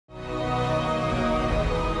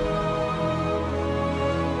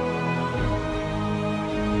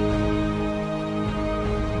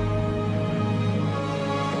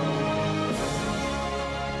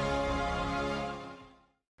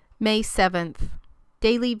May 7th,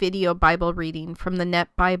 Daily Video Bible Reading from the Net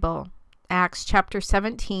Bible, Acts chapter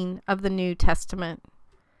 17 of the New Testament.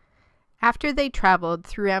 After they traveled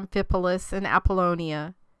through Amphipolis and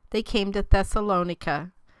Apollonia, they came to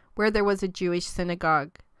Thessalonica, where there was a Jewish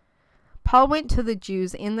synagogue. Paul went to the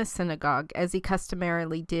Jews in the synagogue, as he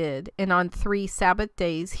customarily did, and on 3 Sabbath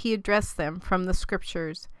days he addressed them from the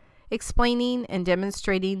Scriptures, explaining and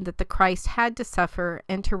demonstrating that the Christ had to suffer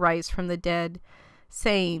and to rise from the dead,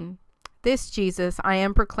 saying, "This Jesus I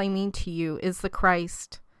am proclaiming to you is the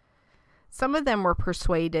Christ." Some of them were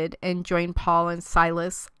persuaded and joined Paul and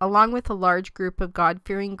Silas, along with a large group of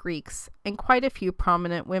God-fearing Greeks and quite a few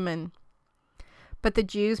prominent women. But the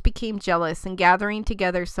Jews became jealous, and gathering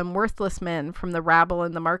together some worthless men from the rabble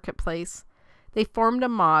in the marketplace, they formed a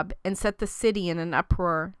mob and set the city in an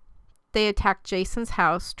uproar. They attacked Jason's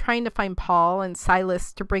house, trying to find Paul and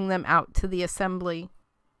Silas to bring them out to the assembly.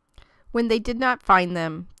 When they did not find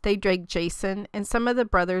them, they dragged Jason and some of the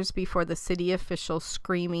brothers before the city officials,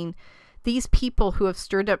 screaming, "These people who have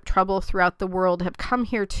stirred up trouble throughout the world have come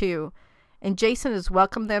here too, and Jason has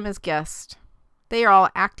welcomed them as guests. They are all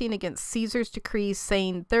acting against Caesar's decrees,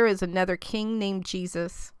 saying there is another king named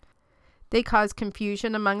Jesus." They caused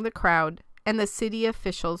confusion among the crowd and the city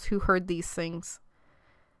officials who heard these things.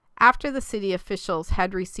 After the city officials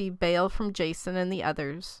had received bail from Jason and the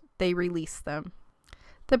others, they released them.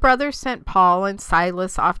 The brothers sent Paul and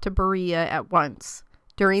Silas off to Berea at once.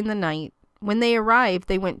 During the night, when they arrived,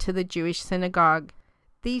 they went to the Jewish synagogue.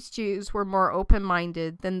 These Jews were more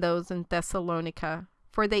open-minded than those in Thessalonica,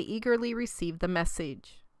 for they eagerly received the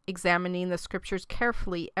message, examining the Scriptures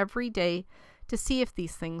carefully every day to see if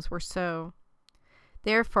these things were so.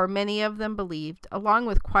 Therefore many of them believed, along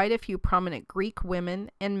with quite a few prominent Greek women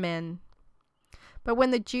and men. But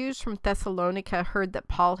when the Jews from Thessalonica heard that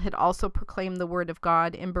Paul had also proclaimed the word of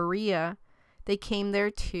God in Berea, they came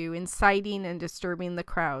there too, inciting and disturbing the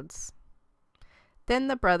crowds. Then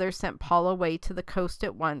the brothers sent Paul away to the coast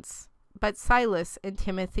at once, but Silas and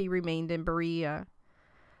Timothy remained in Berea.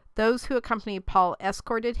 Those who accompanied Paul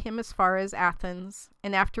escorted him as far as Athens,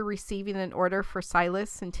 and after receiving an order for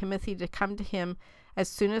Silas and Timothy to come to him as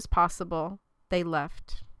soon as possible, they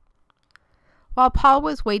left. While Paul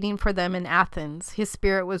was waiting for them in Athens, his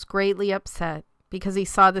spirit was greatly upset because he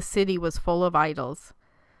saw the city was full of idols.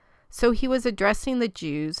 So he was addressing the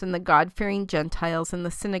Jews and the God-fearing Gentiles in the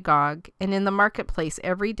synagogue and in the marketplace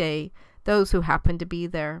every day, those who happened to be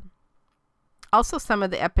there. Also some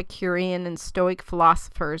of the Epicurean and Stoic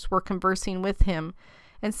philosophers were conversing with him,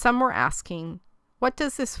 and some were asking, "What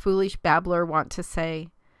does this foolish babbler want to say?"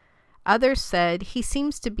 Others said, "He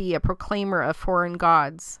seems to be a proclaimer of foreign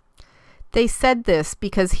gods." They said this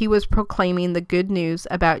because he was proclaiming the good news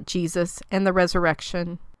about Jesus and the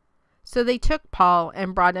resurrection. So they took Paul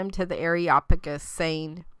and brought him to the Areopagus,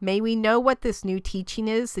 saying, "May we know what this new teaching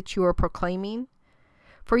is that you are proclaiming?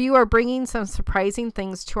 For you are bringing some surprising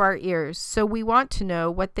things to our ears, so we want to know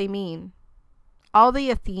what they mean." All the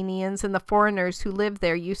Athenians and the foreigners who lived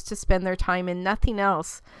there used to spend their time in nothing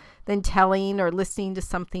else than telling or listening to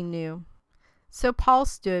something new. So Paul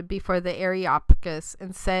stood before the Areopagus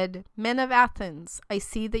and said, "Men of Athens, I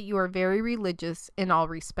see that you are very religious in all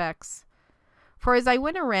respects. For as I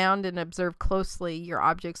went around and observed closely your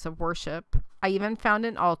objects of worship, I even found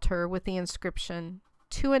an altar with the inscription,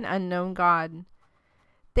 'To an unknown God.'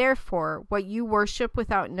 Therefore, what you worship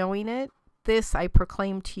without knowing it, this I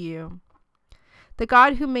proclaim to you. The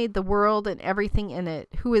God who made the world and everything in it,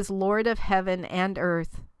 who is Lord of heaven and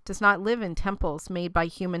earth, does not live in temples made by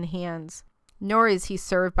human hands, nor is he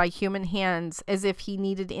served by human hands as if he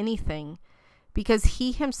needed anything, because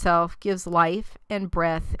he himself gives life and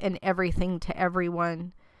breath and everything to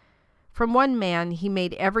everyone. From one man he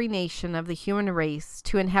made every nation of the human race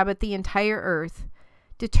to inhabit the entire earth,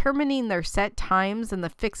 determining their set times and the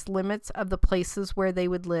fixed limits of the places where they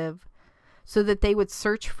would live, so that they would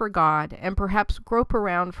search for God and perhaps grope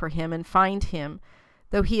around for him and find him,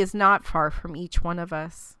 though he is not far from each one of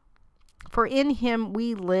us. For in him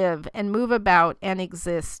we live and move about and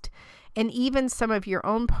exist, and even some of your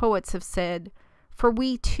own poets have said, for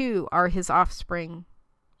we too are his offspring.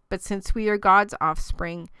 But since we are God's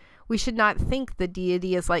offspring, we should not think the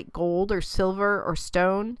deity is like gold or silver or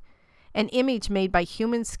stone, an image made by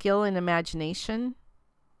human skill and imagination.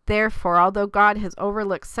 Therefore, although God has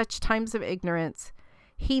overlooked such times of ignorance,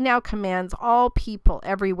 he now commands all people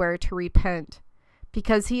everywhere to repent,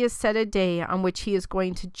 because he has set a day on which he is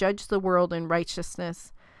going to judge the world in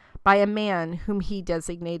righteousness by a man whom he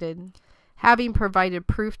designated, having provided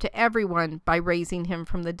proof to everyone by raising him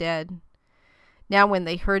from the dead. Now when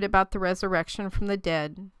they heard about the resurrection from the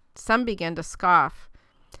dead, some began to scoff,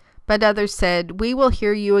 But others said, "We will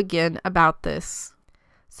hear you again about this."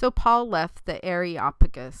 So Paul left the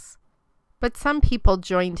Areopagus. But some people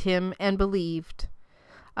joined him and believed.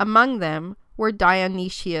 Among them were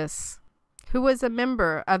Dionysius, who was a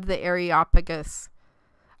member of the Areopagus,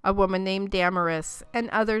 a woman named Damaris, and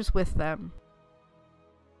others with them.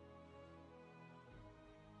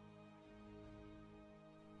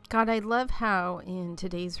 God, I love how in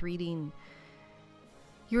today's reading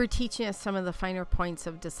you are teaching us some of the finer points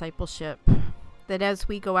of discipleship, that as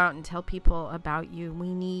we go out and tell people about you,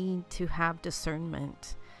 we need to have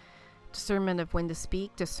discernment. Discernment of when to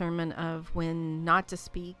speak, discernment of when not to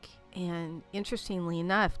speak, and interestingly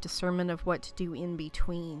enough, discernment of what to do in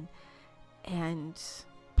between. And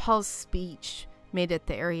Paul's speech made at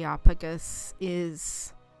the Areopagus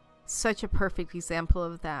is such a perfect example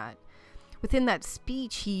of that. Within that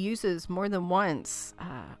speech, he uses more than once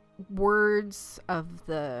words of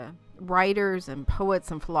the writers and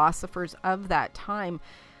poets and philosophers of that time,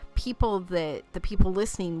 people that the people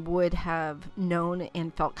listening would have known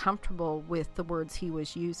and felt comfortable with the words he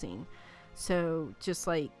was using. So just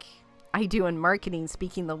like I do in marketing,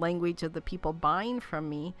 speaking the language of the people buying from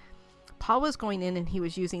me, Paul was going in and he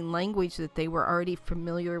was using language that they were already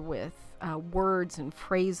familiar with, words and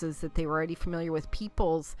phrases that they were already familiar with,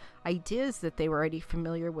 people's ideas that they were already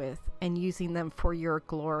familiar with, and using them for your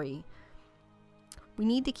glory. We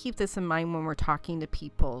need to keep this in mind when we're talking to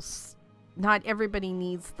people. Not everybody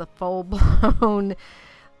needs the full-blown,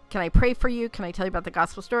 can I pray for you? Can I tell you about the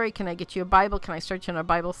gospel story? Can I get you a Bible? Can I start you on a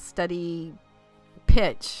Bible study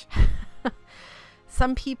pitch?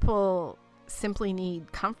 Some people simply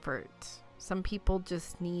need comfort. Some people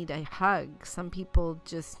just need a hug. Some people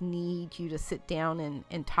just need you to sit down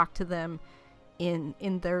and talk to them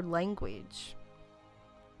in their language.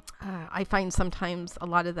 I find sometimes a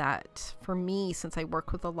lot of that for me, since I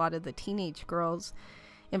work with a lot of the teenage girls,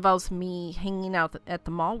 involves me hanging out at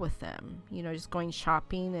the mall with them, you know, just going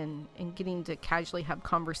shopping and getting to casually have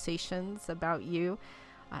conversations about you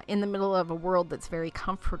in the middle of a world that's very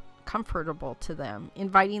comfortable to them.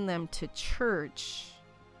 Inviting them to church,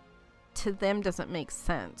 to them, doesn't make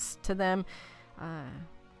sense. To them,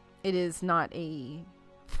 it is not a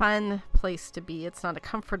fun place to be. It's not a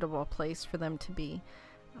comfortable place for them to be.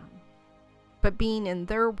 But being in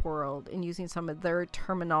their world and using some of their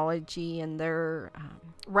terminology and their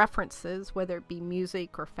references, whether it be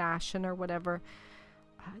music or fashion or whatever,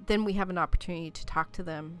 then we have an opportunity to talk to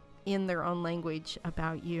them in their own language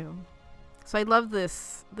about you. So I love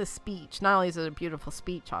this speech. Not only is it a beautiful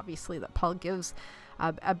speech, obviously, that Paul gives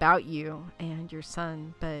about you and your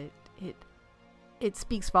son, but it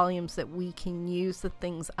speaks volumes that we can use the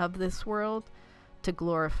things of this world to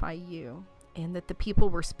glorify you. And that the people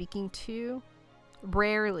we're speaking to,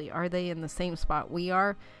 rarely are they in the same spot we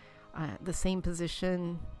are, the same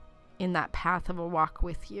position in that path of a walk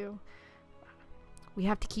with you. We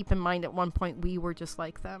have to keep in mind at one point we were just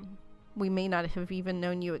like them. We may not have even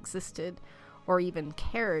known you existed or even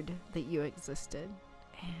cared that you existed.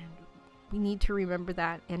 And we need to remember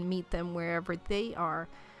that and meet them wherever they are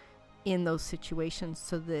in those situations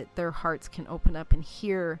so that their hearts can open up and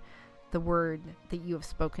hear the word that you have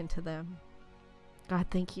spoken to them. God,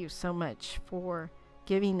 thank you so much for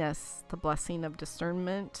giving us the blessing of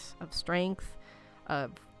discernment, of strength,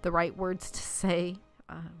 of the right words to say,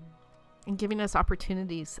 and giving us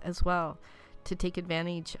opportunities as well to take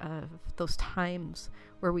advantage of those times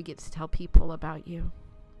where we get to tell people about you.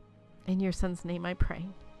 In your son's name I pray.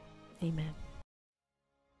 Amen.